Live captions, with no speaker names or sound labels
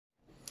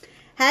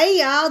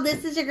Hey y'all,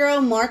 this is your girl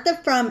Martha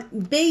from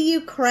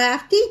BU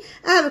Crafty.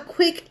 I have a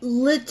quick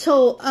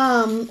little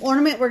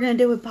ornament we're going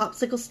to do with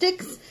popsicle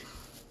sticks.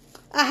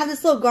 I have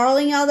this little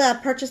garland, y'all, that I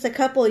purchased a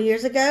couple of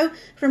years ago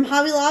from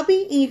Hobby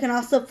Lobby, and you can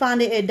also find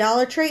it at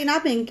Dollar Tree. And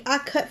I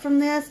cut from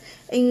this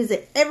and use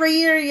it every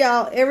year,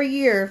 y'all, every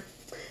year.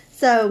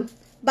 So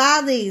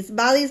buy these,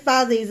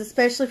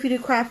 especially if you do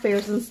craft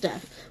fairs and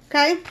stuff.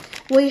 Okay,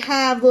 we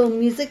have little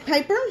music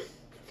paper,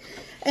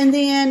 and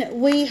then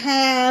we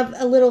have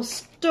a little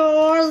star.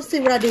 Let's see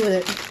what I do with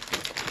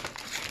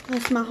it.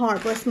 Bless my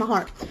heart, bless my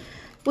heart.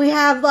 We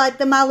have like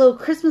my little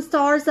Christmas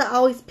stars that I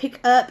always pick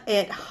up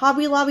at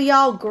Hobby Lobby,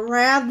 y'all.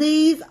 Grab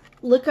these.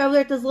 Look over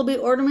there at those little bit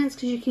ornaments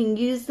because you can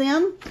use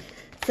them.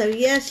 So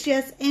yes,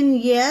 yes,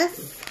 and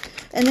yes.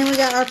 And then we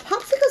got our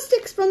popsicle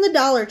sticks from the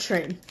Dollar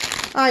Tree.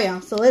 All right, y'all.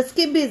 So let's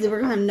get busy.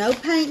 We're going to have no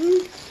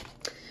painting.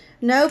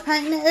 No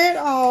painting at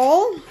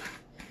all.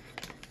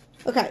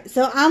 Okay,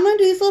 so I'm going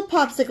to do these little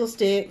popsicle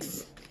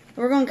sticks.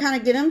 We're going to kind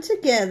of get them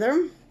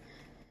together.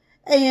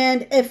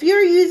 And if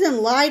you're using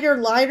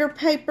lighter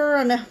paper,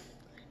 I know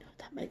if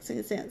that makes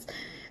any sense,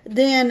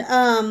 then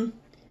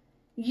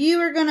you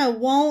are going to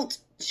want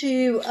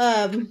to,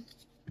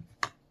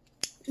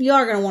 you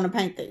are going to want to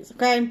paint these,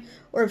 okay?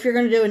 Or if you're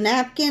going to do a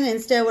napkin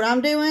instead of what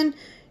I'm doing,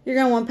 you're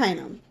going to want to paint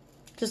them.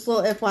 Just a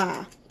little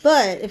FYI.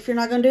 But if you're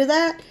not going to do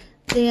that,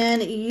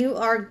 then you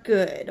are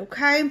good,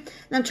 okay? And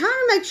I'm trying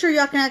to make sure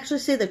y'all can actually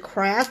see the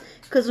craft,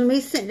 because when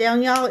we sat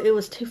down, y'all, it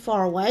was too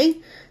far away.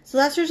 So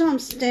that's the reason I'm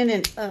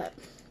standing up,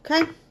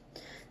 okay?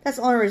 That's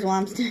the only reason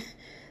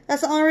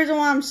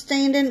why I'm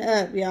standing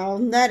up, y'all.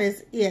 That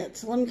is it.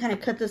 So let me kind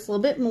of cut this a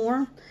little bit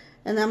more,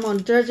 and then I'm going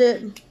to judge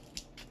it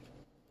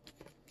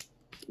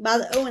by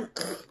the I'm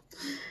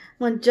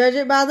going to judge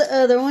it by the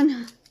other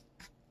one.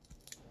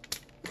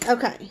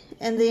 Okay,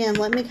 and then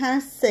let me kind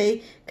of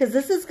see, because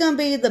this is going to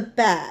be the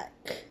back.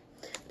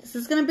 This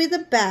is going to be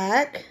the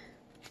back.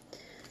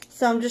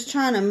 So I'm just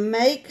trying to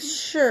make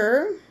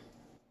sure.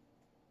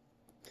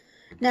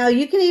 Now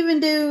you can even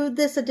do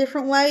this a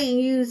different way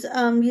and use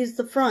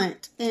the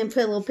front and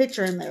put a little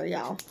picture in there,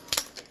 y'all.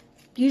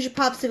 Use your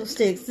popsicle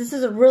sticks. This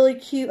is a really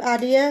cute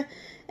idea,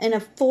 an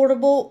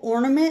affordable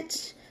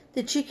ornament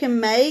that you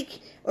can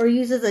make or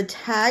use as a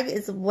tag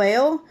as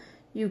well.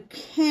 You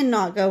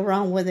cannot go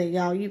wrong with it,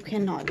 y'all. You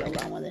cannot go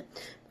wrong with it.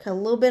 Cut a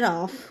little bit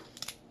off.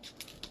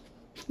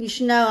 You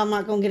should know I'm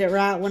not going to get it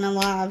right when I'm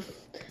live.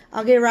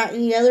 I'll get it right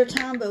any other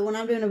time, but when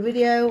I'm doing a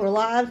video or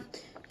live,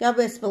 y'all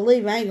best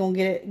believe I ain't going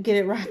to get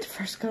it right the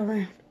first go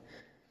around.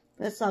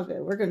 That's all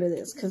good. We're going to do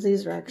this because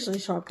these are actually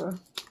sharper.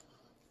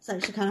 It's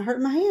actually kind of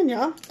hurting my hand,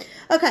 y'all.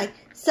 Okay,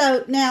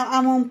 so now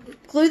I'm going to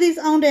glue these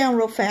on down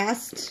real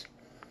fast.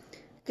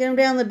 Get them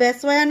down the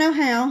best way I know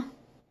how.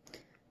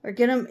 Or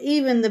get them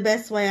even the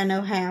best way I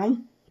know how.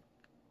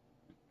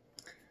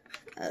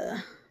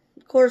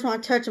 Of course, when I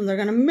touch them, they're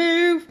going to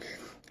move.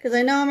 Because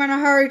I know I'm in a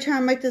hurry trying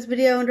to make this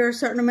video under a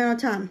certain amount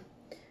of time.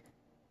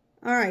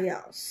 Alright,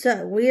 y'all.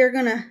 So, we are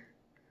going to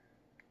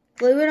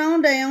glue it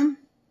on down.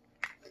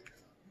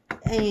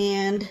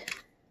 And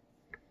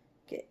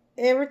get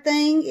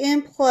everything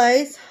in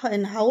place.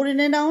 And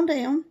holding it on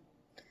down.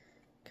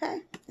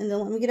 Okay. And then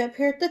let me get up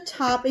here at the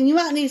top. And you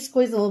might need to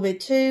squeeze a little bit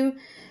too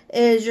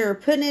as you're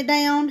putting it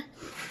down.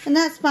 And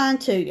that's fine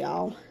too,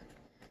 y'all.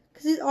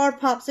 Because these are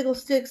popsicle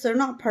sticks. They're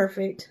not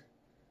perfect.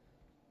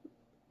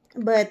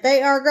 But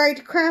they are great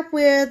to craft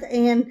with.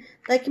 And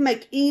they can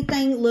make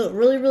anything look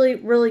really, really,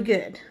 really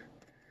good.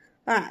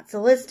 Alright, so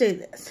let's do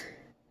this.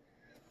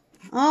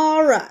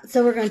 Alright,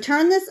 so we're going to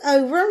turn this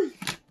over.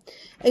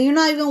 And you're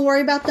not even going to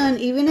worry about the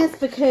unevenness.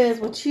 Because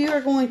what you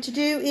are going to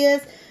do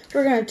is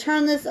we're going to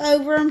turn this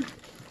over. And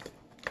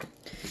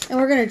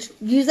we're going to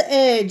use the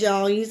edge,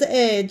 y'all. Use the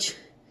edge.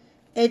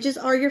 Edges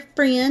are your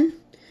friend.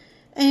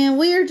 And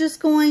we are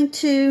just going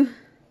to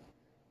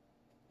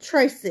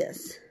trace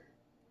this.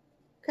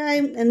 Okay,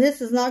 and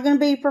this is not going to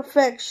be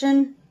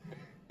perfection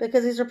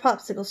because these are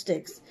popsicle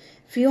sticks.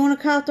 If you want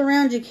to cut the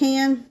round, you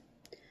can.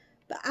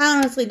 But I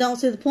honestly don't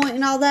see the point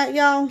in all that,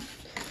 y'all.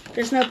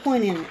 There's no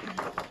point in it.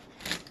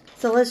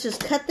 So let's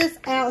just cut this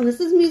out. And this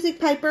is music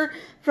paper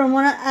from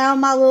one of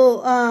my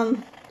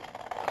little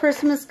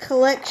Christmas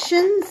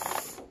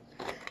collections.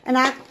 And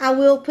I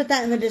will put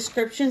that in the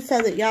description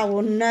so that y'all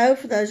will know,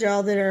 for those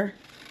y'all that are,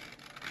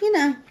 you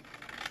know,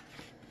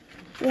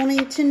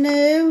 wanting to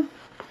know.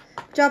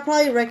 Y'all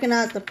probably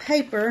recognize the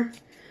paper,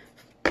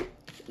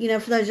 you know,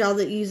 for those y'all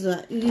that use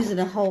it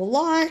a whole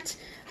lot.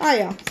 Alright,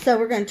 y'all. So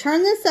we're going to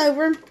turn this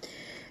over.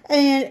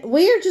 And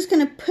we are just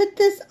going to put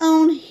this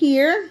on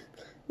here,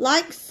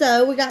 like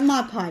so. We got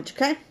Mod Podge,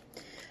 okay?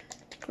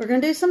 We're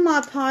going to do some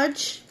Mod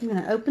Podge. I'm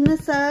going to open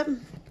this up.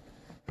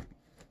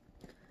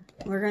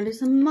 We're going to do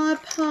some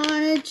Mod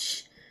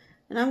Podge.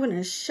 And I'm going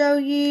to show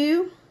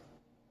you.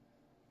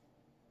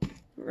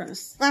 We're going to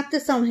slap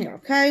this on here,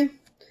 okay?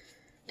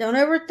 Don't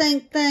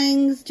overthink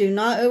things. Do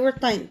not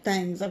overthink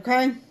things,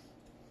 okay?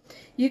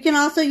 You can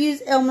also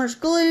use Elmer's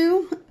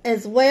glue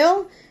as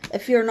well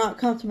if you're not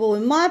comfortable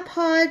with Mod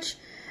Podge.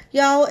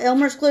 Y'all,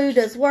 Elmer's glue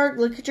does work.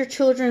 Look at your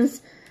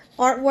children's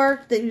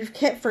artwork that you've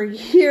kept for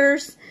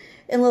years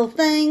and little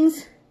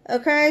things.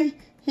 Okay,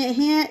 hint,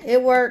 hint,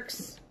 it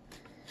works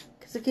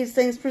because it keeps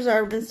things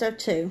preserved and stuff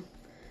too.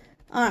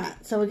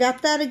 Alright, so we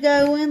got that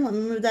going. Let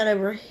me move that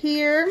over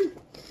here.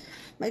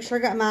 Make sure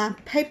I got my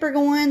paper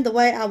going the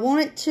way I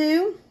want it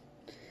to,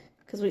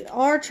 because we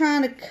are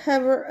trying to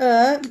cover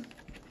up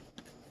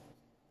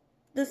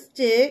the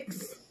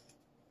sticks.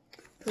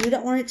 We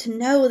don't want it to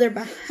know they're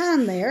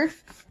behind there.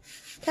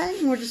 Okay,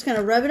 and we're just going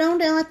to rub it on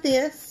down like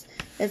this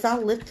as I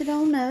lift it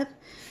on up.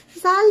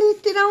 As I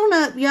lift it on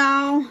up,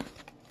 y'all.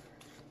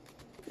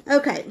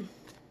 Okay.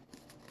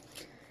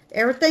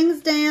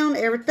 Everything's down.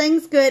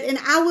 Everything's good. And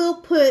I will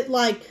put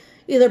like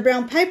either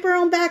brown paper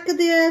on back of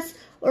this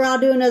or I'll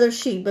do another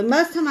sheet. But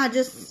most of the time I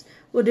just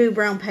will do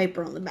brown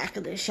paper on the back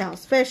of this, y'all.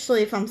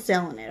 Especially if I'm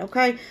selling it,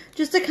 okay?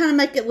 Just to kind of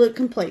make it look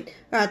complete.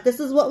 Alright, this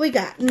is what we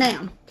got.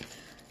 Now,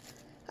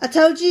 I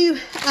told you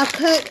I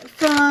cut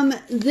from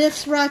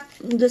this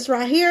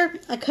right here.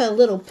 I cut a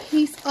little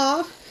piece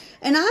off.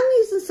 And I'm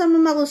using some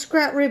of my little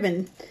scrap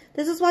ribbon.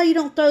 This is why you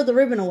don't throw the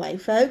ribbon away,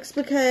 folks.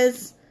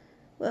 Because,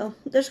 well,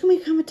 there's going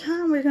to come a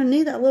time where you're going to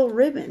need that little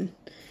ribbon.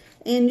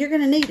 And you're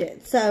going to need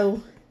it.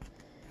 So,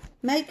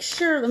 make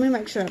sure, let me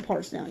make sure that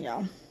part's down,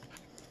 y'all.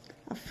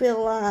 I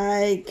feel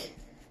like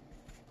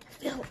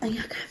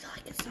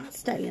it's not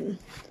staying.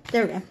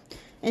 There we go.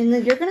 And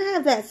then you're going to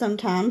have that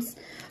sometimes.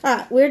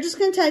 Alright, we're just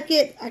going to take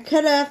it. I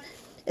cut off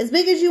as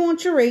big as you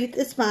want your wreath.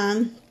 It's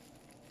fine.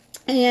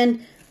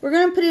 And we're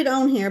going to put it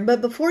on here.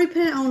 But before we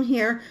put it on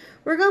here,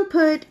 we're going to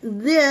put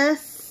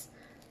this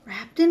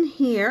wrapped in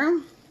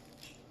here.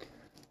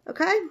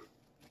 Okay?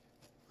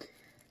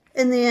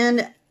 And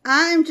then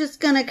I'm just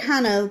going to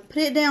kind of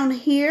put it down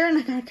here. And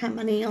I got to cut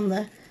my knee on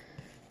my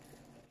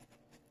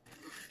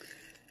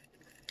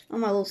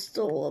little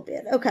stool a little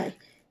bit. Okay.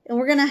 And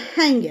we're going to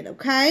hang it.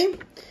 Okay?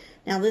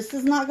 Now, this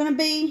is not going to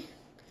be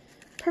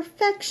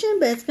perfection,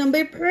 but it's going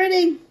to be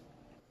pretty.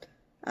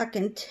 I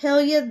can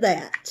tell you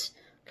that.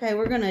 Okay,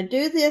 we're going to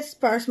do this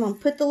first. I'm going to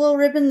put the little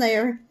ribbon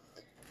there.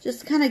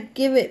 Just kind of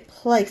give it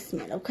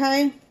placement,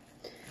 okay?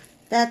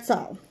 That's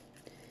all.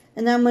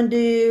 And then I'm going to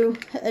do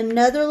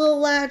another little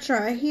latch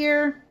right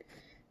here.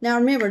 Now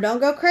remember,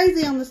 don't go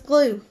crazy on this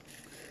glue.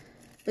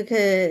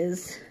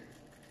 Because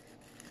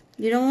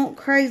you don't want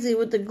crazy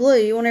with the glue.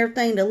 You want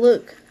everything to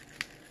look,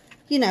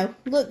 you know,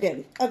 look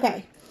good.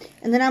 Okay.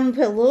 And then I'm going to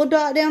put a little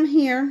dot down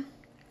here.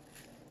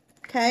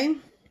 Okay,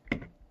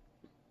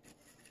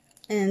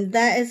 and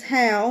that is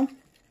how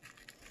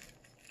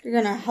you're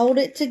going to hold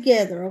it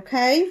together,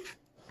 okay?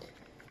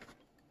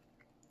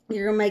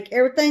 You're going to make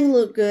everything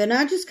look good. And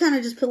I just kind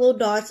of just put little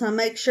dots and I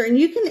make sure. And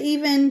you can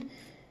even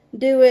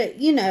do it,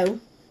 you know,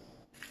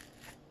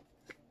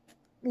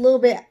 a little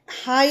bit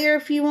higher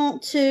if you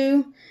want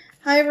to.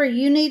 However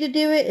you need to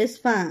do it is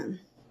fine.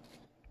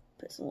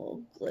 Put some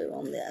little glue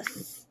on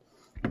this.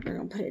 We're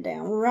going to put it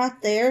down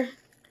right there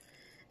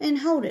and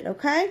hold it,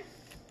 okay?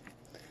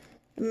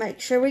 And make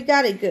sure we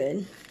got it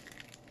good.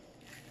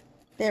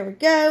 There we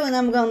go. And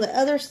I'm going to the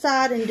other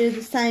side and do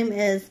the same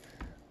as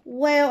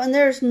well. And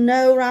there's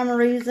no rhyme or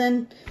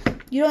reason.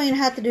 You don't even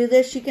have to do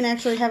this. You can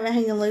actually have it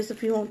hanging loose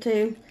if you want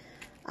to.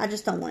 I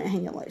just don't want it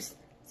hanging loose.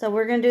 So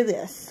we're going to do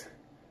this.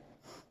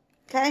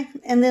 Okay.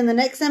 And then the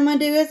next thing I'm going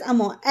to do is I'm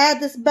going to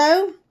add this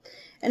bow.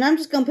 And I'm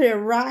just going to put it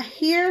right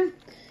here.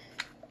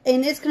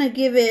 And it's going to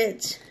give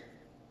it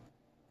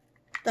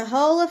the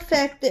whole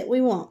effect that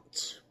we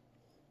want.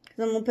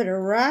 I'm going to put it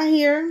right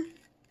here.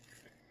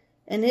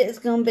 And it's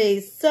going to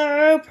be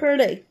so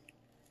pretty.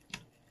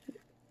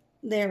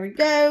 There we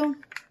go.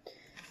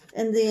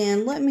 And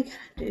then let me kind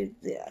of do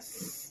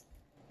this.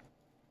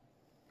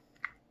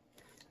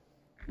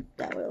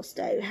 That will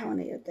stay how I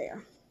need it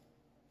there.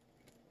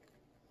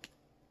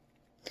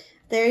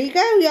 There you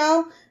go,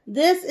 y'all.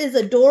 This is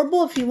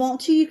adorable. If you want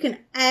to, you can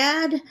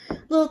add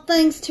little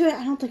things to it.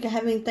 I don't think I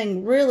have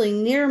anything really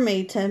near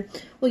me to...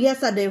 Well,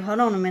 yes, I do. Hold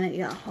on a minute,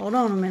 y'all. Hold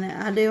on a minute.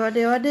 I do.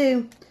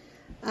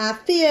 I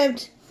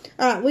fibbed.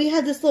 Alright, we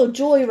have this little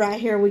joy right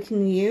here we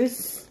can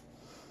use.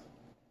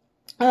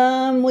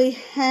 We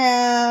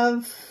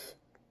have...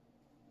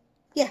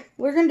 Yeah,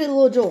 we're going to do the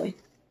little joy.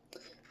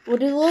 We'll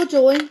do the little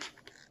joy.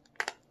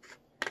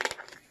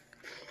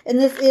 And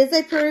this is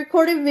a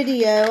pre-recorded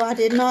video. I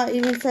did not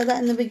even say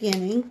that in the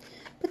beginning.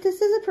 But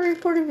this is a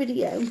pre-recorded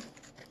video.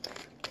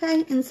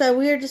 Okay, and so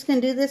we are just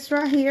going to do this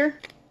right here.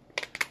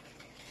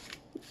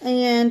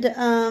 And,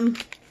 you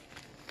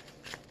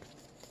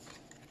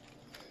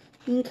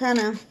can kind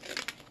of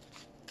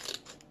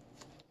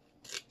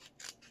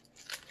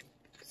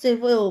see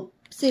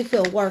if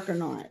it'll work or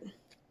not.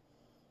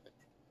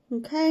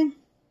 Okay.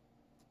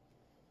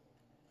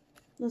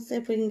 Let's see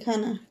if we can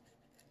kind of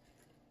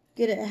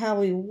get it how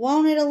we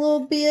want it a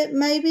little bit,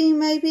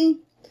 maybe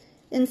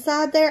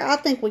inside there. I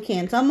think we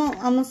can. So I'm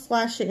gonna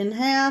slash it in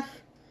half,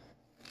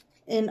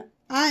 and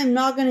I am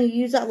not gonna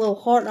use that little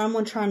heart. I'm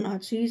gonna try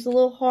not to use the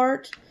little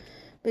heart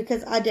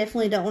because I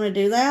definitely don't want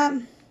to do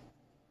that.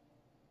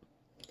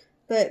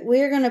 But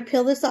we're gonna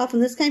peel this off,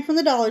 and this came from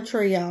the Dollar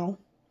Tree, y'all.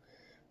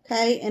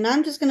 Okay, and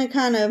I'm just gonna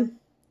kind of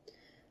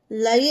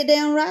lay it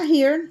down right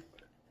here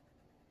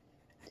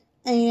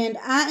And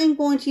I am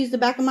going to use the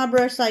back of my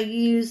brush I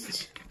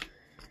used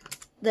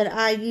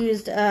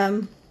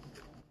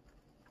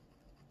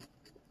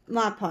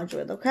Mod Podge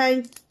with,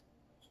 okay?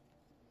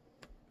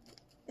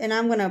 And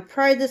I'm going to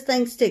pray this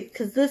thing stick,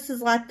 because this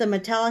is like the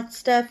metallic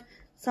stuff,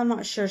 so I'm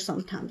not sure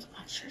sometimes.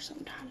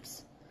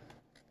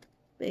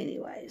 But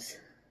anyways.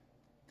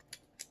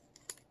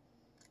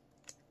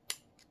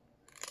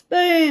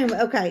 Boom!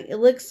 Okay, it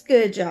looks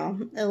good, y'all.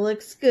 It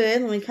looks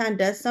good. Let me kind of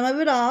dust some of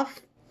it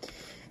off.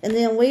 And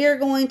then we are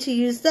going to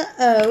use the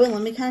O, and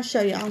let me kind of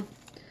show y'all.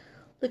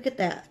 Look at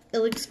that. It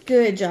looks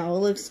good, y'all. It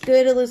looks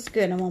good. It looks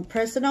good. I'm going to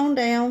press it on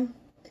down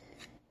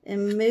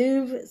and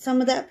move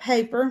some of that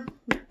paper.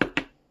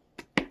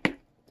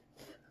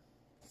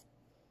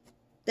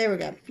 There we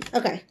go.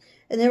 Okay.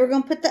 And then we're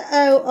going to put the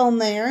O on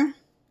there.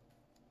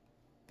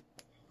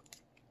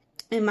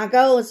 And my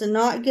goal is to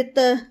not get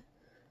the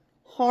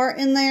heart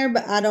in there,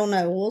 but I don't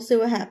know. We'll see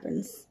what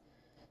happens.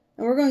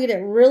 And we're going to get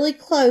it really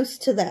close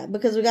to that,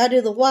 because we got to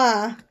do the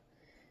Y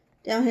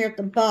down here at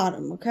the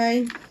bottom,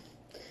 okay?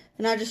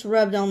 And I just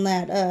rubbed on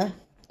that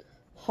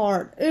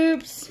heart.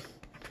 Oops.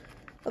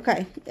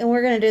 Okay, and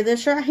we're going to do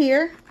this right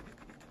here.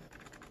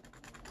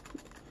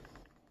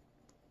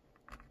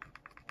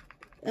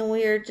 And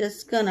we are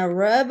just going to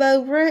rub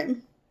over it.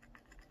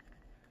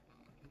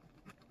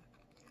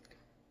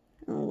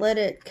 And let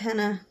it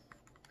kind of,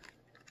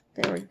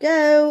 there we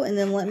go. And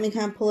then let me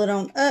kind of pull it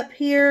on up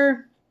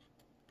here.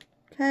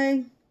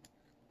 Okay.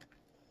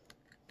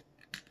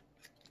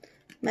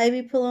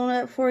 Maybe pull on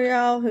up for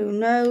y'all. Who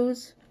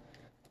knows?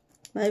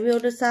 Maybe it'll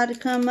decide to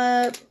come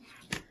up.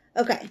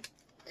 Okay.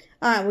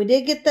 Alright, we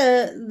did get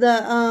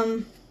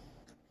the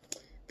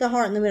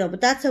heart in the middle,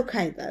 but that's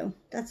okay though.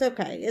 That's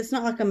okay. It's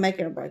not like a make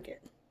it or break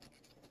it.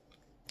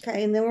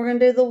 Okay, and then we're going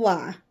to do the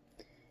Y.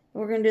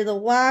 We're going to do the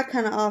Y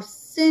kind of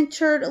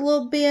off-centered a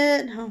little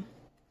bit. Oh.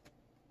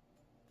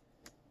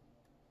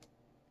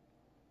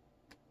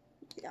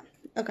 Yeah,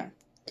 okay.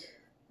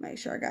 Make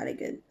sure I got it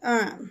good.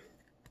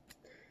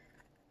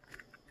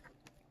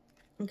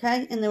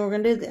 Okay, and then we're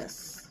going to do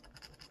this.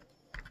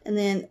 And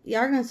then y'all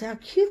are going to say how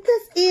cute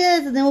this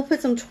is. And then we'll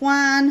put some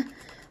twine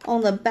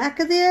on the back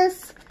of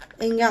this.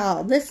 And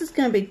y'all, this is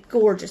going to be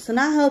gorgeous. And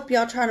I hope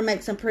y'all try to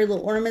make some pretty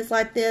little ornaments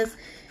like this.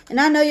 And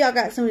I know y'all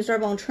got some of these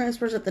rub-on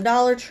transfers at the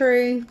Dollar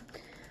Tree.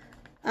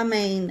 I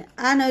mean,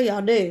 I know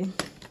y'all do.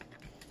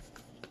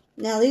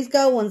 Now, these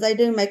gold ones, they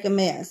do make a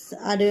mess.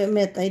 I do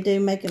admit they do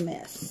make a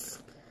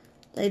mess.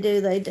 They do.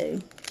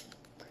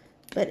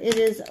 But it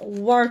is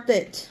worth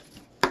it.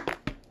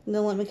 And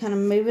then let me kind of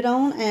move it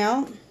on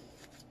out.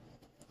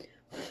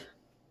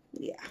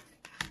 Yeah.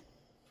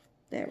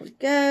 There we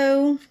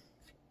go.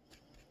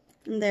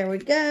 And there we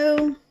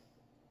go.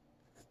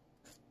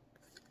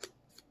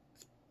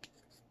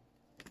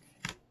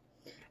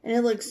 And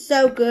it looks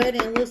so good,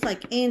 and it looks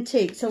like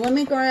antique. So let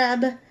me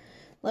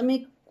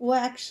well,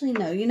 actually,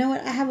 no. You know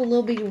what? I have a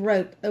little bitty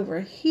rope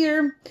over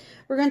here.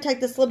 We're going to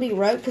take this little bitty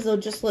rope because it'll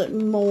just look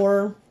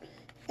more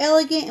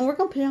elegant. And we're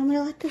going to put it on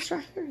there like this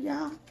right here,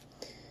 y'all.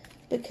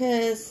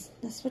 Because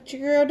that's what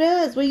your girl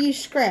does. We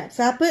use scraps.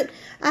 I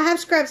have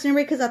scraps near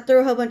me because I threw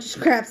a whole bunch of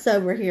scraps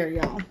over here,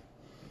 y'all.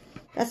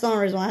 That's the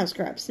only reason why I have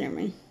scraps near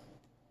me.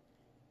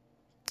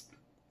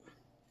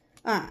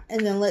 Alright,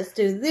 and then let's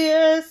do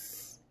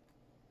this.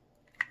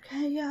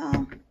 Okay,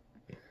 y'all.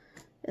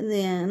 And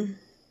then,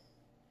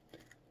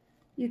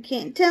 you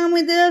can't tell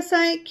me this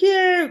ain't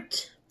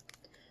cute.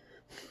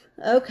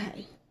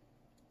 Okay.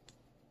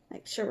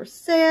 Make sure we're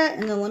set.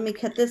 And then let me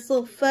cut this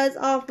little fuzz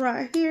off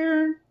right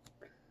here.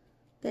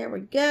 There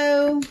we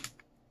go.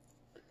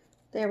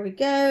 There we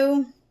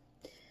go.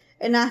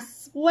 And I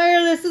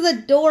swear this is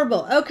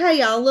adorable. Okay,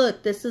 y'all,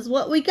 look. This is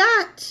what we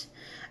got.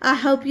 I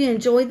hope you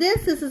enjoyed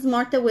this. This is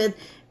Martha with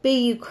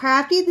Be You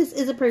Crafty. This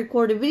is a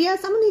pre-recorded video,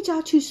 so I'm going to need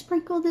y'all to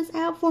sprinkle this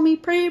out for me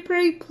pretty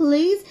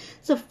please.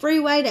 It's a free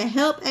way to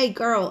help a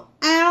girl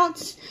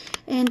out.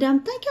 And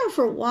thank y'all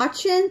for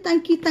watching.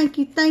 Thank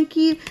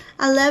you.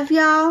 I love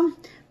y'all.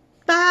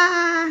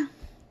 Bye.